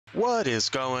What is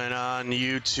going on,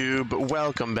 YouTube?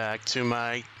 Welcome back to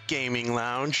my gaming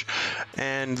lounge.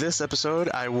 And this episode,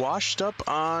 I washed up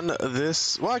on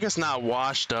this, well, I guess not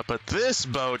washed up, but this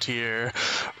boat here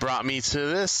brought me to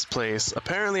this place.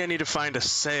 Apparently, I need to find a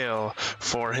sail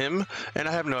for him, and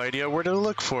I have no idea where to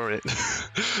look for it.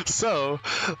 So,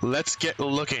 let's get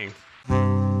looking.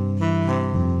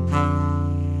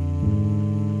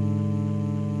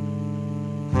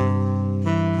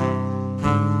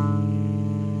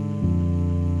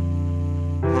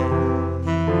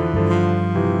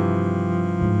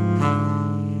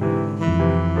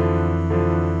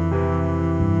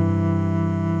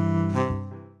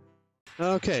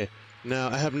 Okay, now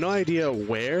I have no idea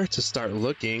where to start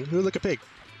looking. Ooh, look, a pig.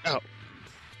 Oh,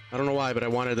 I don't know why, but I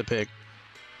wanted the pig.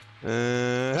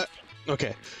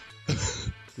 Okay.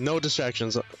 No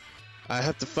distractions. I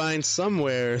have to find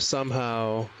somewhere,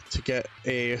 somehow, to get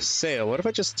a sail. What if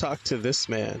I just talk to this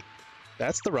man?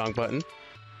 That's the wrong button.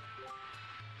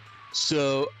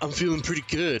 So, I'm feeling pretty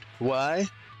good. Why?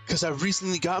 Because I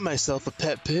recently got myself a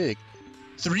pet pig.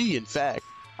 3, in fact.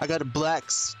 I got a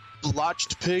black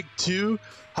splotched pig too?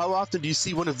 How often do you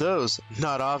see one of those?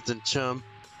 Not often, chum.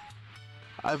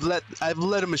 I've let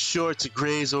him ashore to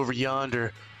graze over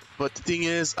yonder, but the thing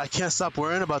is, I can't stop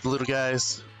worrying about the little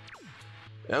guys.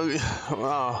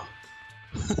 Oh.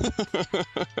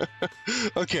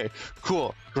 Okay,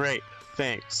 cool, great,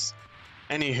 thanks.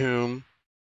 Anywho,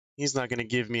 he's not gonna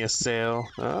give me a sail.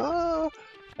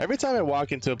 Every time I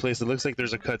walk into a place, it looks like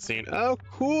there's a cutscene. Oh,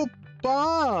 cool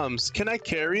bombs! Can I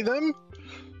carry them?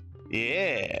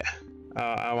 Yeah,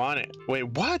 I want it. Wait,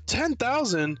 what?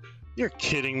 10,000? You're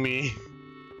kidding me.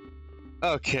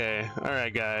 Okay,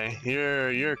 alright guy,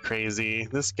 you're crazy.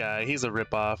 This guy, he's a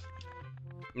ripoff.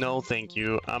 No thank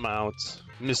you, I'm out.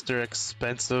 Mr.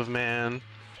 Expensive Man.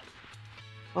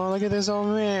 Oh, look at this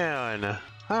old man.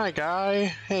 Hi guy,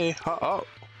 hey, oh,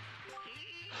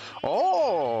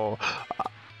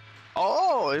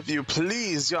 if you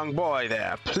please, young boy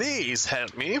there, please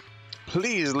help me.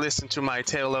 Please listen to my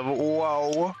tale of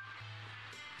woe.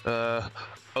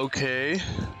 Okay.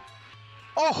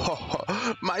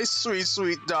 Oh, my sweet,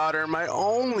 sweet daughter, my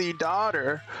only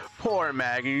daughter. Poor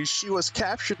Maggie, she was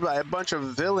captured by a bunch of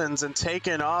villains and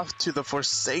taken off to the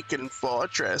Forsaken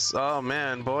Fortress. Oh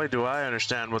man, boy, do I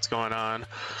understand what's going on.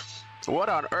 What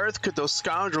on earth could those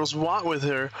scoundrels want with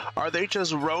her? Are they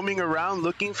just roaming around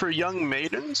looking for young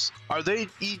maidens? Are they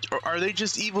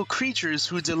just evil creatures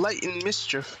who delight in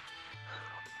mischief?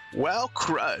 Well,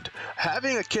 crud.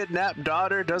 Having a kidnapped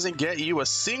daughter doesn't get you a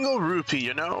single rupee,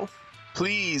 you know?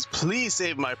 Please, please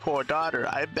save my poor daughter.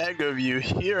 I beg of you.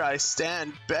 Here I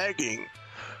stand begging.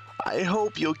 I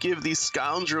hope you'll give these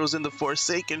scoundrels in the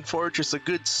Forsaken Fortress a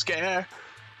good scare.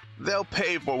 They'll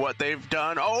pay for what they've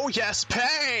done. Oh, yes,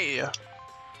 pay!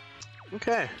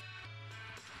 Okay.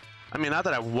 I mean, not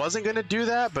that I wasn't gonna do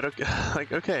that, but okay.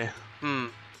 Like, okay.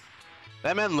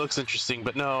 That man looks interesting,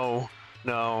 but no.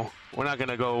 No, we're not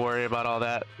gonna go worry about all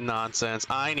that nonsense.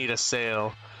 I need a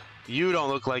sail. You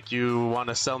don't look like you want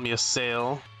to sell me a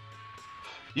sail.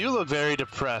 You look very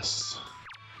depressed.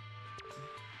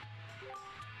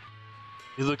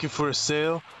 You looking for a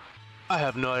sail? I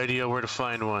have no idea where to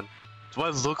find one. Do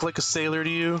I look like a sailor to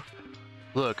you?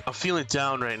 Look, I'm feeling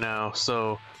down right now,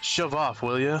 so shove off,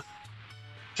 will ya?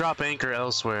 Drop anchor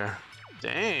elsewhere.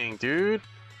 Dang, dude.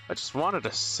 I just wanted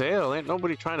a sail. Ain't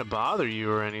nobody trying to bother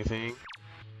you or anything.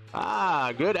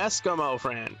 Ah, good Eskimo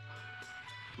friend.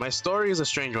 My story is a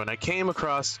strange one. I came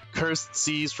across cursed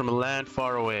seas from a land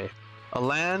far away. A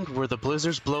land where the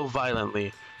blizzards blow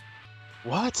violently.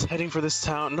 What? Heading for this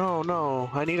town? No,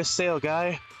 I need a sail,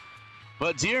 guy.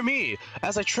 But dear me,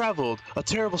 as I traveled, a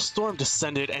terrible storm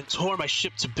descended and tore my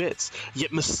ship to bits.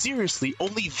 Yet mysteriously,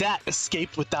 only that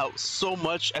escaped without so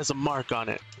much as a mark on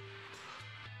it.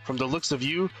 From the looks of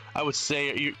you, I would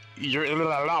say you're From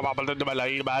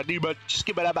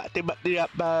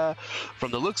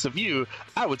the looks of you,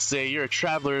 I would say you're a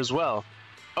traveler as well.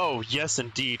 Oh, yes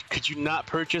indeed. Could you not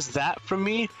purchase that from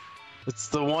me? It's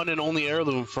the one and only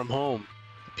heirloom from home.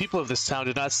 The people of this town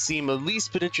did not seem the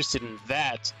least bit interested in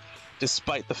that,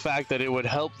 despite the fact that it would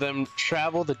help them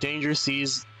travel the dangerous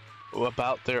seas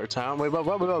about their town. Wait, blah,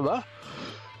 blah, blah, blah.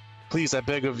 Please, I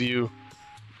beg of you.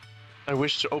 I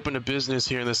wish to open a business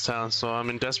here in this town, so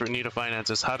I'm in desperate need of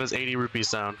finances. How does 80 rupees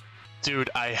sound? Dude,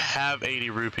 I have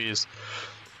 80 rupees.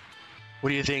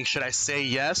 What do you think? Should I say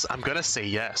yes? I'm gonna say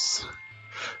yes.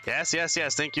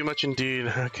 Yes, thank you much indeed.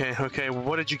 Okay,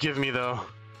 what did you give me though?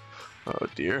 Oh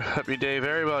dear, happy day.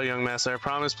 Very well, young master. I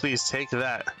promise, please take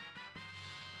that.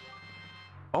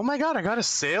 Oh my god, I got a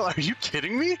sale? Are you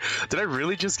kidding me? Did I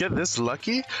really just get this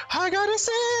lucky? I got a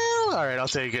sale! Alright, I'll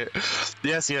take it.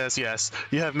 Yes, yes, yes.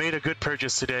 You have made a good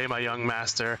purchase today, my young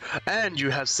master. And you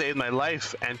have saved my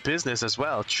life and business as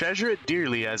well. Treasure it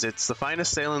dearly as it's the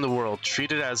finest sale in the world.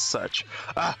 Treat it as such.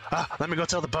 Let me go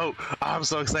tell the boat. I'm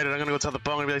so excited. I'm gonna go tell the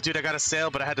boat. I'm gonna be like, dude, I got a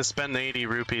sale, but I had to spend 80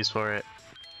 rupees for it.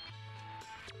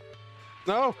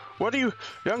 No, what are you,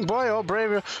 young boy, all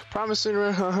brave, promising,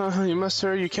 you must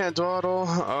hurry, you can't dawdle.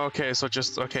 Okay, so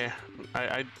just, okay,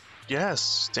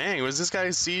 yes, dang, was this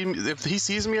guy see, if he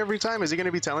sees me every time, is he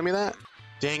gonna be telling me that?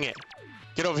 Dang it,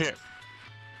 get over here,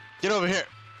 get over here.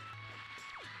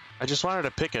 I just wanted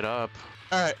to pick it up.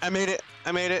 Alright, I made it,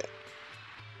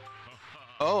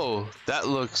 Oh, that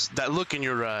look in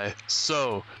your eye.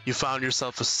 So, you found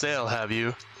yourself a sail, have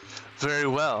you? Very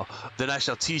well, then I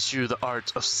shall teach you the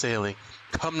art of sailing.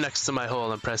 Come next to my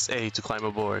hull and press A to climb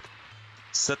aboard.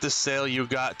 Set the sail you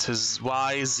got to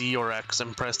Y, Z, or X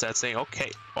and press that saying,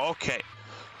 okay, okay.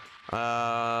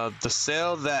 The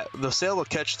sail will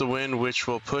catch the wind which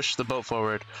will push the boat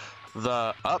forward.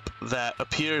 The up that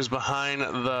appears behind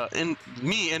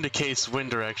me indicates wind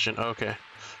direction. Okay.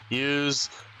 Use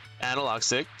analog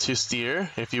stick to steer.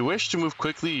 If you wish to move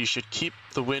quickly, you should keep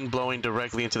the wind blowing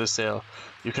directly into the sail.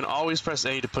 You can always press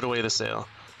A to put away the sail.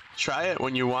 Try it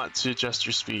when you want to adjust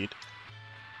your speed.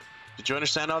 Did you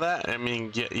understand all that? I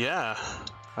mean, yeah.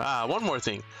 One more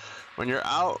thing. When you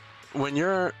are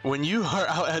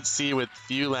out at sea with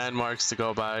few landmarks to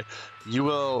go by, you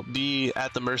will be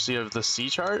at the mercy of the sea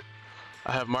chart.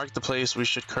 I have marked the place we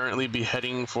should currently be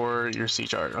heading for your sea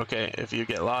chart. Okay, if you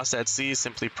get lost at sea,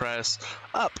 simply press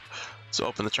up to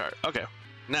open the chart. Okay,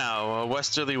 now a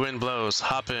westerly wind blows.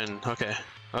 Hop in.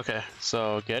 Okay,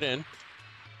 so get in.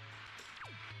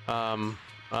 Oh,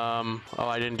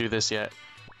 I didn't do this yet.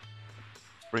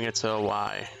 Bring it to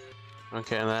Y.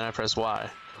 Okay, and then I press Y.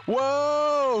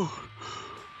 Whoa!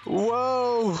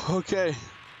 Whoa! Okay.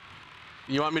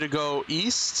 You want me to go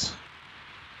east?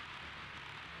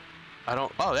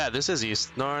 Oh yeah, this is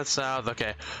east. North, south,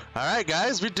 okay. Alright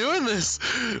guys, we're doing this!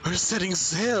 We're setting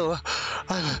sail!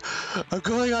 I'm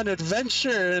going on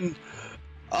adventure and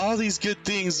all these good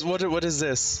things. What is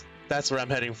this? That's where I'm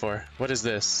heading for. What is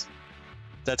this?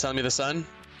 Is that telling me the sun?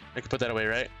 I can put that away,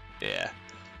 right? Yeah.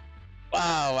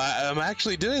 Wow, I'm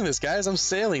actually doing this, guys. I'm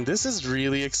sailing. This is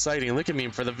really exciting. Look at me.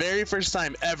 For the very first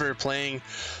time ever playing,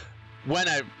 when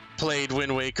I played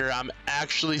Wind Waker, I'm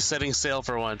actually setting sail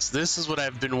for once. This is what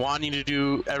I've been wanting to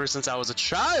do ever since I was a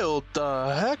child.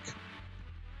 The heck?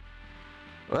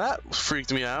 Well, that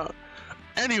freaked me out.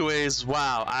 Anyways,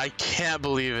 wow, I can't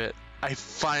believe it. I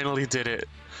finally did it.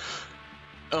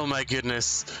 Oh my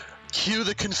goodness. Cue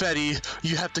the confetti.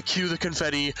 You have to cue the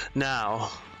confetti now.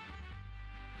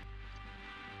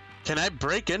 Can I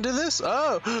break into this?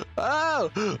 Oh!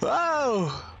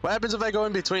 What happens if I go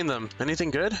in between them?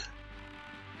 Anything good?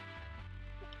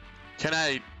 Can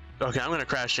I... Okay, I'm gonna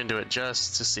crash into it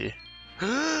just to see.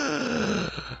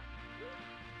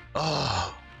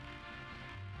 Oh.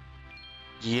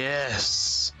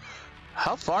 Yes.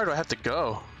 How far do I have to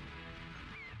go?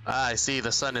 Ah, I see,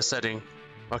 the sun is setting.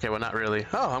 Okay, well, not really.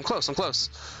 Oh, I'm close.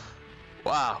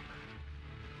 Wow.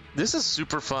 This is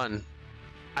super fun.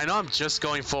 I know I'm just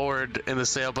going forward in the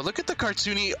sail, but look at the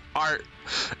cartoony art.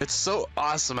 It's so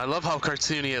awesome. I love how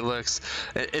cartoony it looks.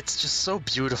 It's just so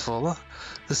beautiful.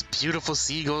 This beautiful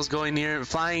seagulls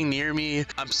flying near me.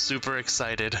 I'm super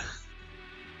excited.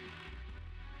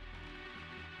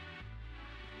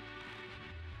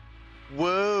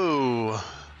 Whoa.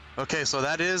 Okay, so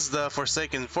that is the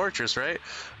Forsaken Fortress, right?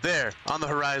 There, on the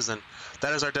horizon.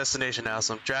 That is our destination now,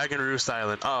 some Dragon Roost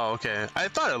Island. Oh, okay. I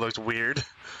thought it looked weird.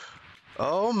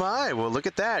 Oh my, well look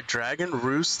at that, Dragon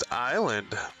Roost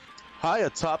Island. High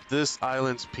atop this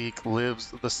island's peak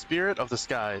lives the spirit of the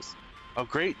skies, a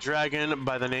great dragon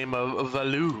by the name of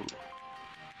Valoo.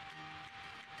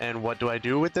 And what do I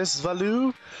do with this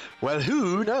Valoo? Well,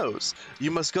 who knows? You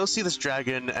must go see this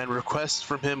dragon and request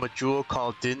from him a jewel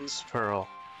called Din's Pearl.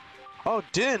 Oh,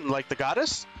 Din, like the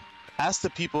goddess? Ask the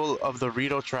people of the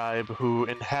Rito tribe who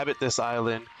inhabit this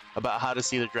island about how to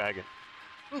see the dragon.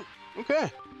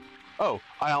 Okay. Oh,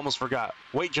 I almost forgot.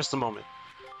 Wait just a moment.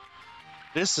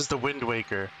 This is the Wind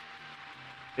Waker.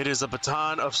 It is a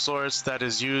baton of sorts that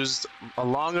is used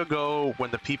long ago when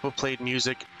the people played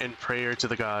music in prayer to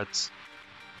the gods.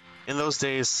 In those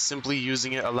days, simply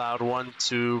using it allowed one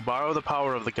to borrow the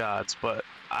power of the gods, but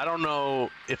I don't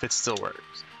know if it still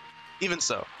works. Even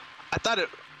so, I thought it...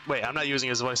 Wait, I'm not using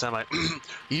his voice, I'm like...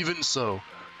 Even so,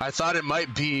 I thought it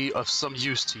might be of some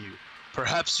use to you.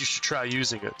 Perhaps you should try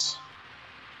using it.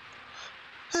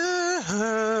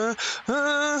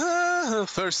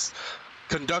 First,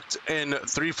 Conduct in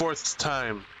 3/4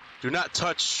 time. Do not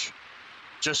touch.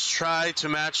 Just try to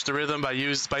match the rhythm by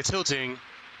tilting.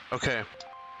 Okay.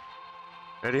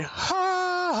 Ready?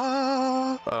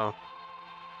 Ha! Oh.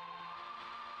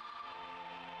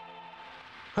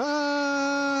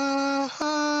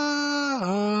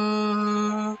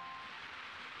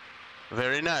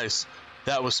 Very nice.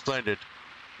 That was splendid.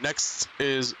 Next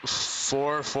is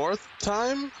 4/4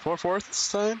 time. 4/4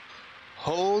 time.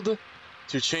 Hold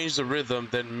to change the rhythm,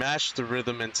 then match the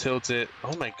rhythm and tilt it.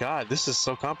 Oh my god, this is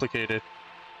so complicated.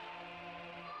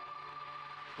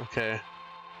 Okay.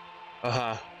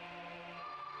 Uh-huh.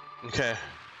 Okay.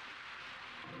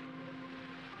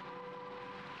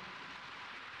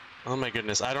 Oh my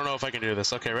goodness, I don't know if I can do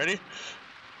this. Okay, ready?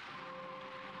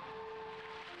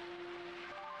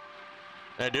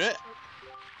 Did I do it?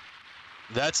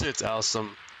 That's it,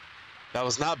 Alsum. That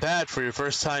was not bad for your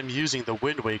first time using the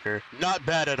Wind Waker. Not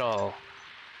bad at all.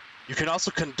 You can also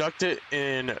conduct it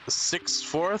in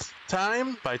 6/4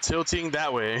 time by tilting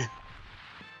that way.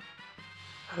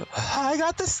 I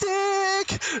got the stick!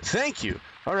 Thank you.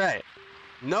 Alright.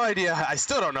 No idea. I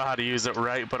still don't know how to use it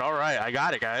right, but alright, I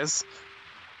got it, guys.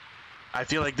 I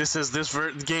feel like this is this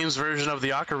game's version of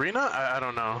the ocarina? I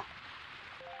don't know.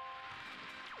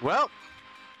 Well,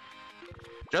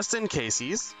 just in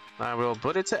caseies, I will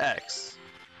put it to X.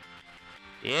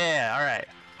 Yeah, alright.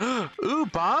 Ooh,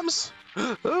 bombs?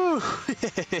 Ooh.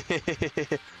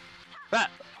 Ah.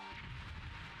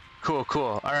 Cool,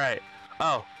 cool. Alright.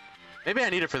 Oh, maybe I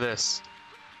need it for this.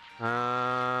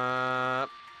 Oh,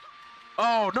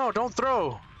 no, don't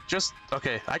throw. Just,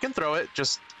 okay, I can throw it.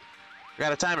 Just,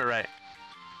 gotta time it right.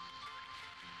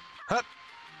 Hup.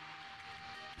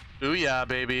 Ooh, yeah,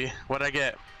 baby. What'd I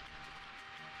get?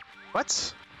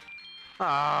 What? Oh,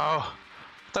 I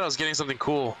thought I was getting something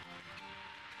cool.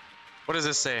 What does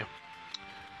this say?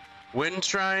 Wind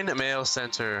Shrine, Mail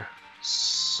Center.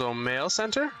 So, Mail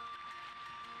Center?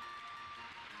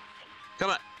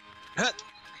 Come on. Hut.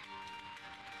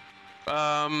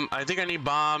 I think I need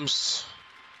bombs.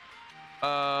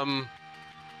 Can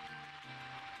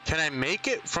I make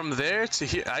it from there to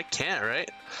here? I can't, right?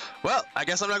 Well, I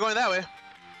guess I'm not going that way.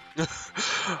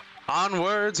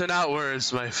 Onwards and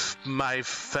outwards, my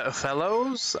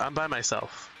fellows. I'm by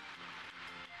myself.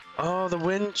 Oh, the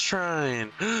Wind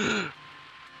Shrine.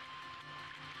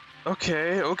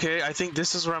 Okay, okay. I think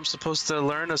this is where I'm supposed to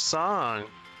learn a song.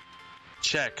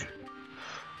 Check.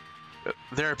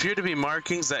 There appear to be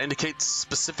markings that indicate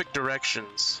specific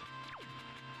directions.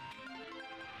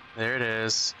 There it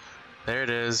is. There it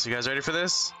is. You guys ready for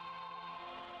this?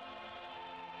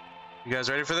 You guys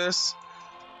ready for this?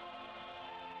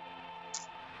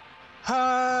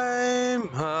 I'm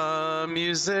a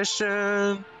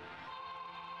musician.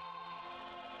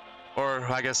 Or,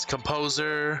 I guess,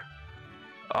 composer.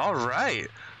 Alright.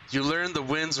 You learned the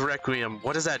Wind's Requiem.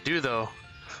 What does that do, though?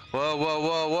 Whoa, whoa,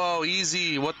 whoa, whoa,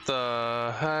 easy. What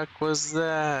the heck was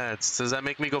that? Does that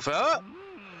make me go fast? Oh!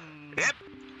 Yep.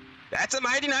 That's a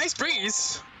mighty nice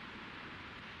breeze.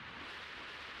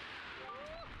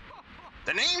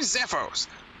 The name's Zephyros.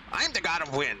 I'm the god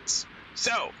of winds.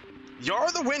 So,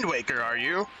 you're the Wind Waker, are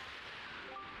you?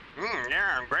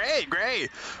 Yeah, great,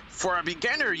 great. For a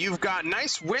beginner, you've got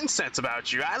nice wind sense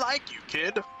about you. I like you,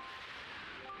 kid.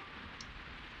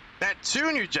 That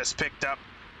tune you just picked up,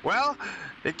 well,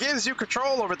 it gives you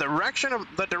control over the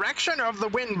direction of the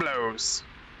wind blows.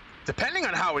 Depending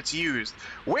on how it's used,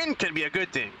 wind can be a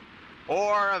good thing,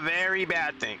 or a very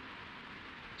bad thing.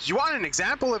 You want an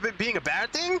example of it being a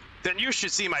bad thing? Then you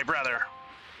should see my brother.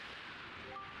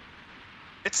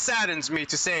 It saddens me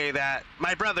to say that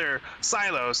my brother,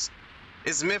 Silos,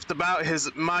 is miffed about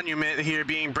his monument here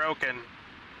being broken,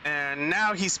 and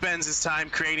now he spends his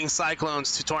time creating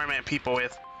cyclones to torment people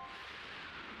with.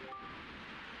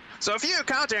 So if you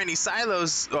encounter any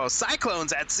cyclones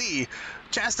at sea,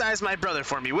 chastise my brother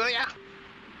for me, will ya?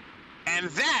 And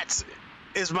that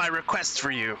is my request for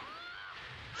you.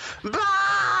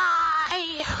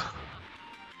 Bye!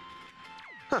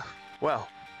 Huh, well.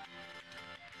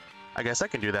 I guess I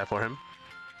can do that for him.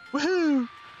 Woohoo!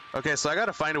 Okay, so I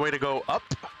gotta find a way to go up.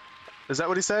 Is that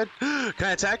what he said? Can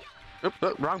I attack? Oop,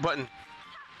 wrong button.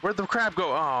 Where'd the crab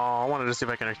go? Oh, I wanted to see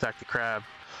if I can attack the crab.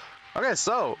 Okay,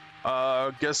 so,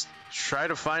 guess try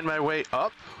to find my way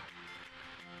up.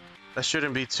 That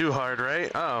shouldn't be too hard,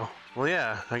 right? Oh, well,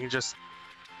 yeah, I can just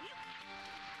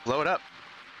blow it up.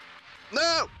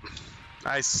 No!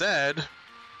 I said,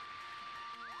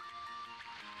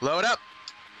 blow it up.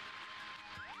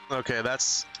 Okay,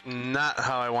 that's not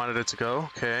how I wanted it to go.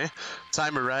 Okay,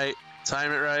 time it right,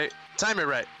 time it right, time it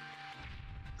right.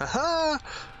 Haha!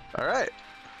 All right.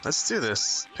 Let's do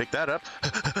this. Pick that up.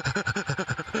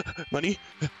 Money.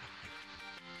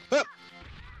 Oh!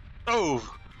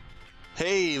 Oh!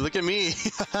 Hey, look at me!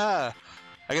 I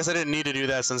guess I didn't need to do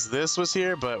that since this was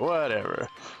here, but whatever.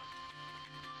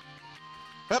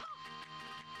 Up.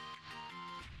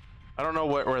 I don't know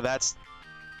where that's...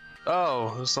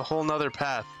 Oh, there's a whole nother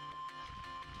path.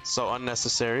 So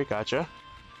unnecessary, gotcha.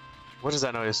 What is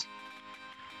that noise?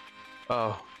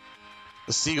 Oh.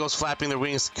 The seagulls flapping their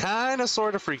wings kinda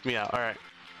sorta freaked me out. Alright.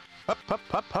 Up, up,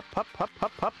 up, up, up, up,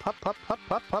 up, up, up, up, up,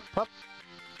 up, up, up.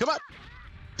 Come on!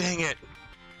 Dang it!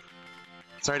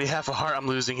 It's already half a heart I'm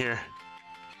losing here.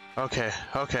 Okay,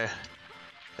 okay.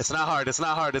 It's not hard, it's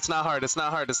not hard, it's not hard, it's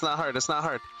not hard, it's not hard, it's not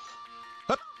hard.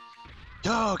 Up!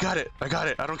 Oh, got it! I got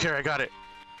it! I don't care, I got it!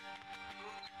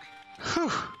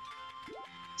 Whew!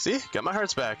 See? Got my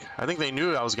hearts back. I think they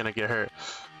knew I was gonna get hurt.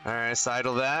 Alright,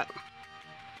 sidle that.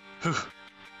 Whew.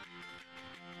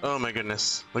 Oh my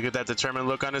goodness. Look at that determined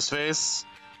look on his face.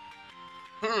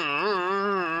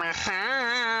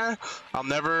 I'll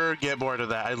never get bored of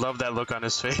that. I love that look on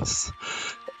his face.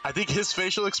 I think his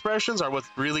facial expressions are what's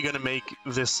really gonna make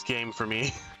this game for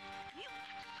me.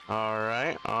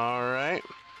 Alright, alright.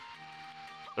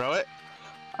 Throw it.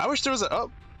 I wish there was a...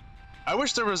 Oh! I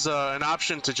wish there was an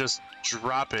option to just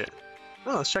drop it.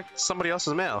 Oh, let's check somebody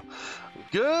else's mail.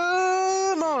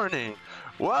 Good morning.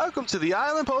 Welcome to the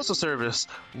Island Postal Service.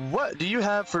 What do you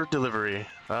have for delivery?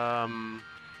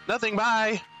 Nothing,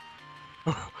 bye.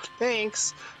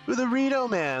 Thanks. Ooh, the Rito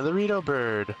man, the Rito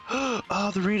bird.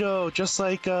 Oh, the Rito, just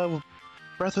like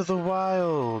Breath of the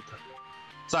Wild.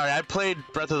 Sorry, I played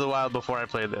Breath of the Wild before I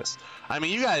played this. I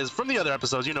mean, you guys, from the other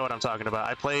episodes, you know what I'm talking about.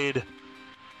 I played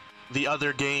the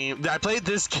other game. I played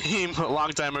this game a long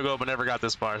time ago, but never got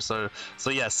this far. So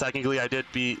yes, technically I did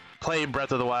play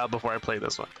Breath of the Wild before I played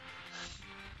this one.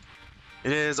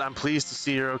 It is. I'm pleased to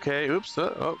see you're okay. Oops.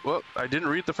 Oh, I didn't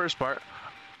read the first part.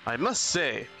 I must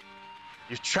say,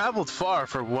 you've traveled far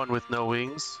for one with no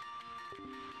wings.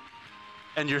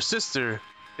 And your sister,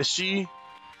 is she?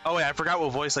 Oh wait, I forgot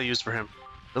what voice I used for him.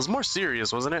 It was more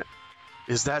serious, wasn't it?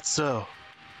 Is that so?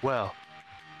 Well,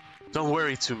 don't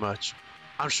worry too much.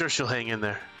 I'm sure she'll hang in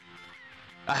there.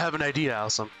 I have an idea,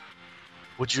 Alsum.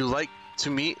 Would you like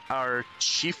to meet our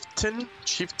chieftain?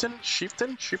 Chieftain?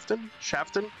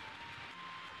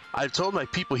 I've told my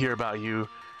people here about you,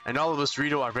 and all of us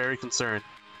Rito are very concerned.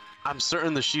 I'm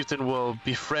certain the chieftain will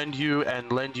befriend you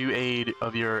and lend you aid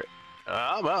of your...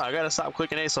 well, I gotta stop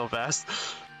clicking A so fast.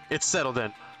 It's settled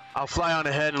then. I'll fly on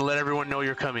ahead and let everyone know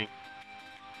you're coming.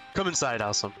 Come inside,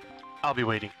 Alsum. I'll be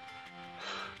waiting.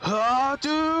 Oh,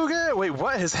 dude! Wait,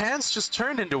 what? His hands just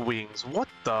turned into wings. What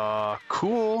the?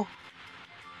 Cool.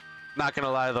 Not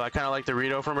gonna lie though, I kind of like the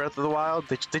Rito from Breath of the Wild.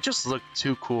 They just look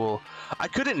too cool. I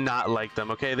couldn't not like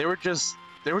them. Okay, they were just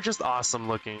awesome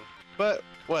looking. But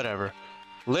whatever.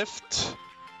 Lift.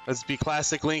 Let's be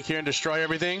classic Link here and destroy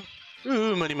everything.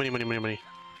 Ooh, money, money, money, money, money.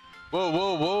 Whoa,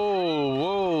 whoa, whoa,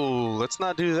 whoa! Let's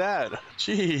not do that.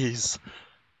 Jeez.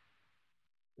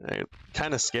 It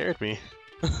kind of scared me.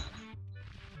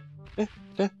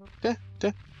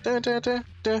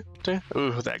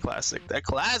 Ooh, that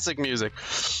classic music.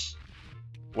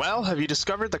 Well, have you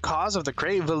discovered the cause of the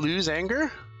great Valu's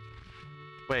anger?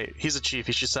 Wait, he's a chief.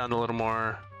 He should sound a little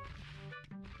more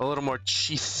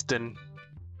chieftain.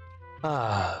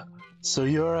 Ah, so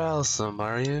you're Alsum,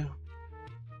 are you?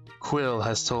 Quill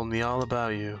has told me all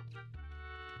about you.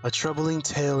 A troubling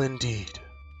tale indeed.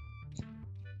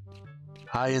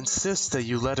 I insist that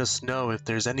you let us know if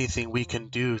there's anything we can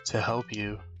do to help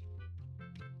you.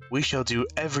 We shall do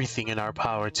everything in our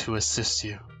power to assist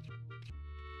you.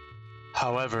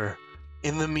 However,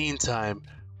 in the meantime,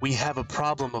 we have a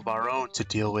problem of our own to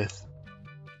deal with.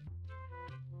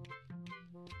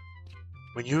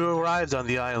 When you arrived on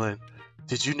the island,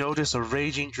 did you notice a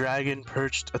raging dragon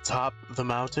perched atop the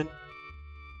mountain?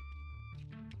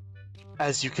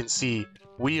 As you can see,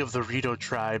 we of the Rito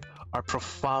tribe are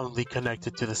profoundly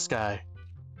connected to the sky.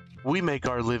 We make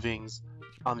our livings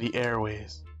on the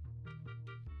airways.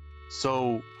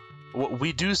 So,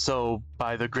 we do so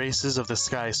by the graces of the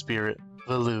sky spirit,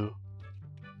 Valu.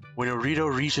 When a Rito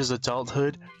reaches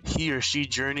adulthood, he or she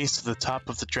journeys to the top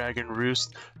of the dragon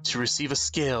Roost to receive a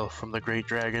scale from the great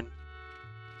dragon.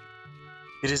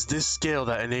 It is this scale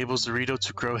that enables the Rito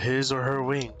to grow his or her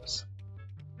wings.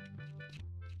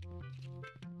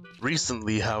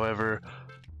 Recently, however,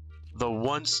 the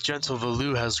once gentle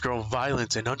Valu has grown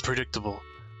violent and unpredictable.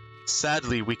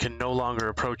 Sadly, we can no longer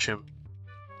approach him.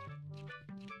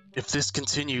 If this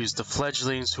continues, the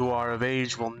fledglings who are of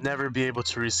age will never be able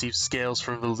to receive scales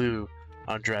from Valu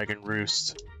on Dragon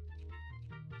Roost.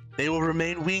 They will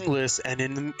remain wingless, and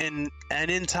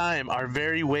in time, our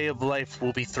very way of life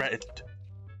will be threatened.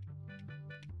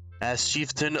 As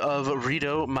chieftain of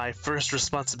Rito, my first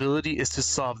responsibility is to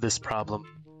solve this problem.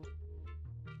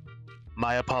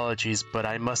 My apologies, but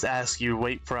I must ask you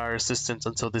wait for our assistance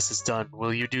until this is done.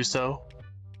 Will you do so?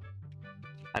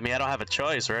 I mean, I don't have a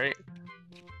choice, right?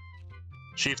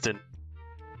 Chieftain,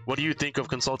 what do you think of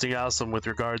consulting Alsum with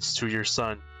regards to your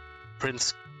son,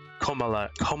 Prince Komali?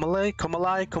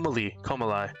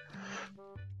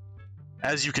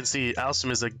 As you can see, Alsum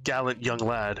is a gallant young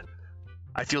lad.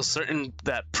 I feel certain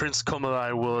that Prince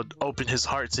Komali will open his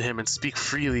heart to him and speak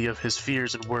freely of his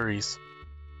fears and worries.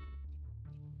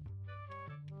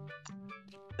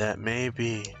 That may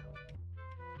be.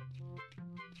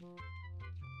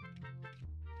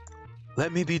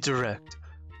 Let me be direct.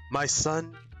 My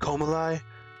son, Komali,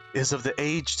 is of the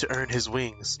age to earn his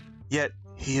wings, yet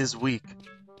he is weak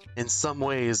in some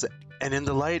ways, and in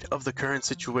the light of the current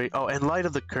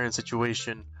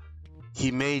situation,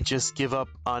 he may just give up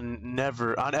on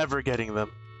ever getting them.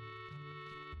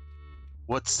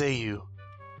 What say you?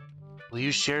 Will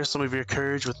you share some of your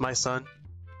courage with my son?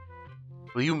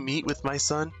 Will you meet with my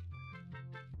son?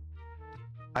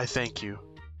 I thank you.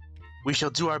 We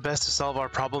shall do our best to solve our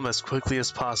problem as quickly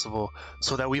as possible,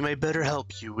 so that we may better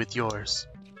help you with yours.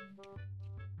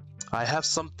 I have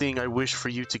something I wish for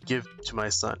you to give to my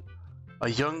son. A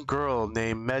young girl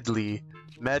named Medley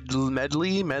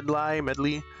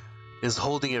is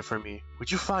holding it for me.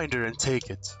 Would you find her and take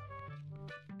it?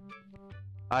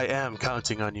 I am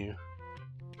counting on you.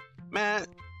 Matt,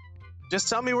 just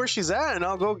tell me where she's at and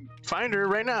I'll go find her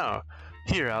right now.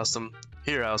 Here, Alsum.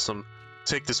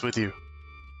 Take this with you.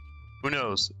 Who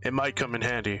knows? It might come in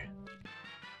handy.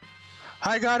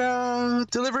 I got a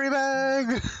delivery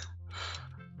bag!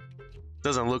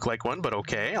 Doesn't look like one, but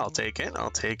okay. I'll take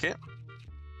it.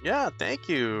 Yeah, thank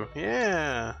you.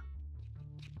 Yeah.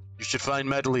 You should find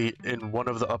Medley in one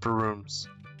of the upper rooms.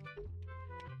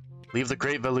 Leave the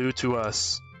Great Value to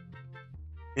us.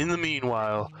 In the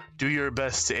meanwhile, do your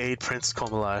best to aid Prince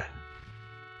Komali.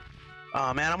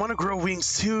 Oh man, I want to grow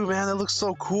wings too, man. That looks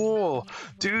so cool.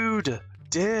 Dude,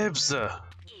 dibs.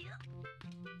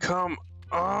 Come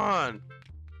on.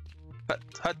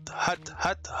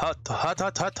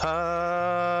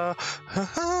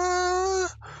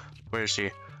 Where is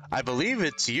she? I believe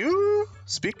it's you.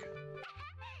 Speak.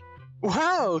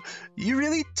 Wow, you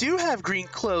really do have green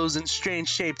clothes and strange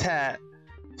shaped hat.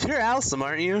 You're Alsum,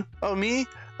 aren't you? Oh, me?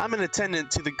 I'm an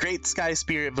attendant to the Great Sky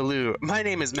Spirit Valoo. My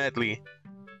name is Medley.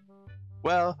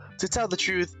 Well, to tell the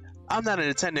truth, I'm not an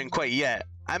attendant quite yet.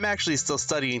 I'm actually still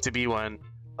studying to be one.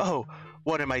 Oh,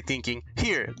 what am I thinking?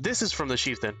 Here, this is from the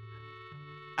chieftain.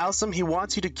 Alsum, he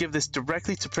wants you to give this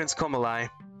directly to Prince Komali.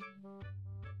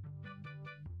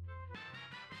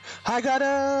 I got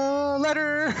a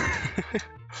letter!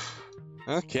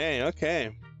 Okay.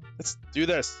 Let's do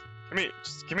this.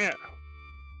 Give me it.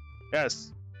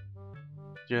 Yes.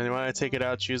 Do you want to take it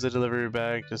out, choose the delivery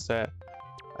bag, just that.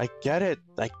 I get it.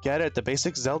 The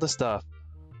basic Zelda stuff.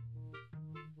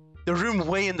 The room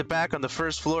way in the back on the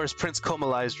first floor is Prince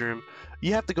Komali's room.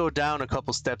 You have to go down a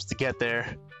couple steps to get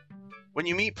there. When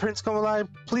you meet Prince Komali,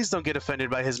 please don't get offended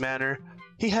by his manner.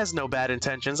 He has no bad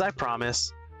intentions, I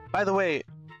promise. By the way,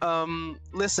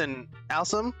 listen,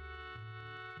 Alsum?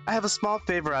 I have a small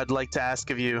favor I'd like to ask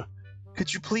of you.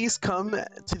 Could you please come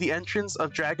to the entrance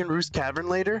of Dragon Roost Cavern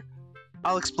later?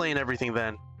 I'll explain everything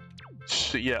then.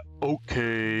 Yeah,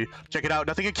 okay. Check it out,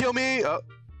 nothing can kill me! Oh.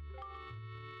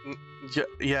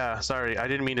 Yeah, sorry, I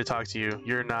didn't mean to talk to you.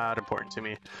 You're not important to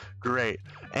me. Great.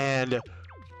 And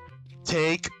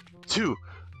take 2.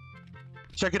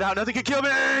 Check it out, nothing can kill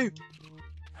me!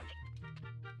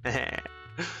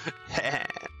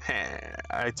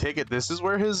 I take it this is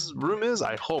where his room is?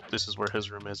 I hope this is where his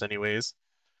room is anyways.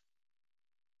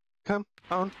 Come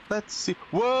on, let's see.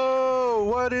 Whoa!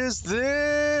 What is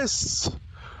this?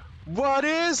 What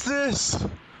is this?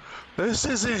 This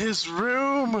isn't his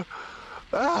room!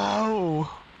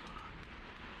 Oh!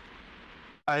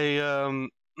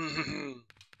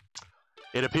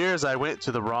 It appears I went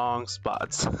to the wrong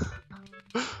spots.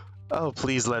 Oh,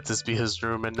 please let this be his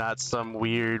room and not some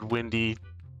weird, windy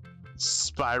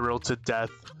spiral to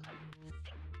death.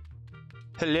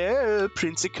 Hello,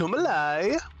 Prince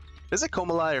Komali. Is it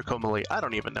Komali or Komali? I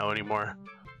don't even know anymore.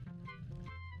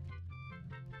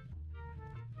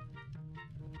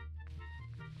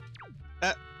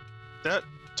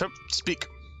 Speak.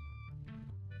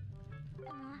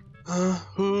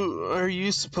 Who are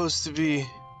you supposed to be?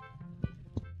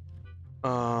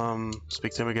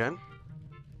 Speak to him again.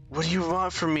 What do you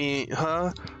want from me,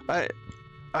 huh? I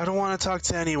don't want to talk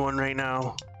to anyone right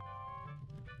now.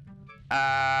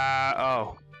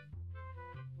 Oh.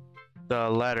 The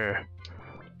letter.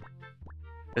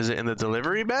 Is it in the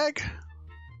delivery bag?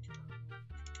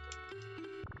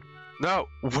 No,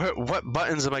 what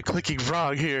buttons am I clicking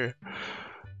wrong here?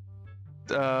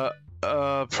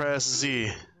 Press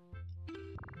Z.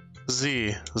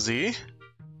 Z?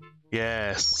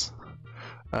 Yes.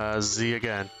 Z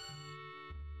again.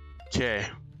 Okay.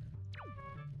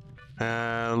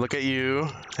 Look at you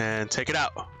and take it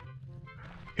out.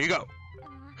 Here you go.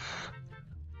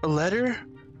 A letter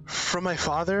from my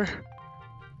father?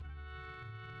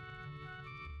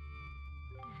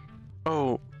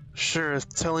 Oh, sure,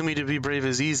 telling me to be brave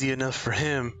is easy enough for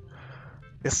him.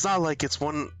 It's not like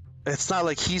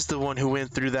he's the one who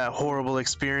went through that horrible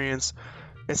experience.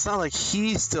 It's not like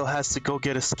he still has to go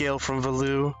get a scale from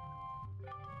Valoo.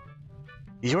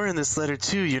 You're in this letter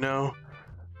too, you know.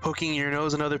 Poking your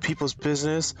nose in other people's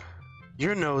business.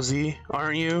 You're nosy,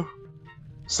 aren't you?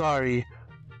 Sorry,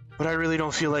 but I really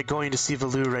don't feel like going to see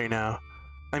Valoo right now.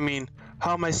 I mean,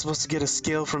 how am I supposed to get a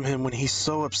scale from him when he's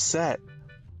so upset?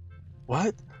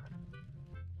 What?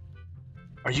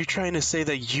 Are you trying to say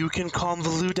that you can calm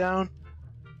Valoo down?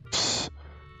 Pfft.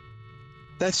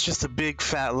 That's just a big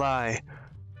fat lie.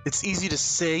 It's easy to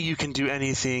say you can do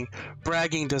anything.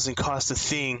 Bragging doesn't cost a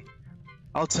thing.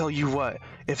 I'll tell you what,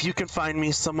 if you can find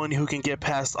me someone who can get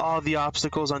past all the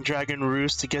obstacles on Dragon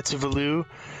Roost to get to Valoo,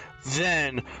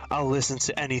 then I'll listen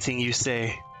to anything you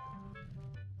say.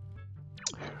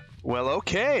 Well,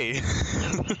 okay.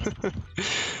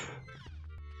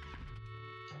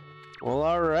 Well,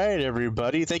 alright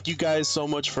everybody. Thank you guys so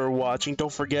much for watching.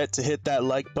 Don't forget to hit that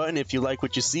like button if you like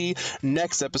what you see.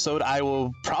 Next episode, I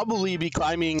will probably be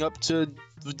climbing up to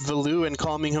Valoo and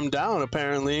calming him down,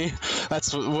 apparently.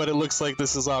 That's what it looks like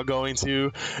this is all going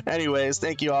to. Anyways,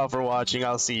 thank you all for watching.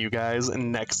 I'll see you guys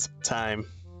next time.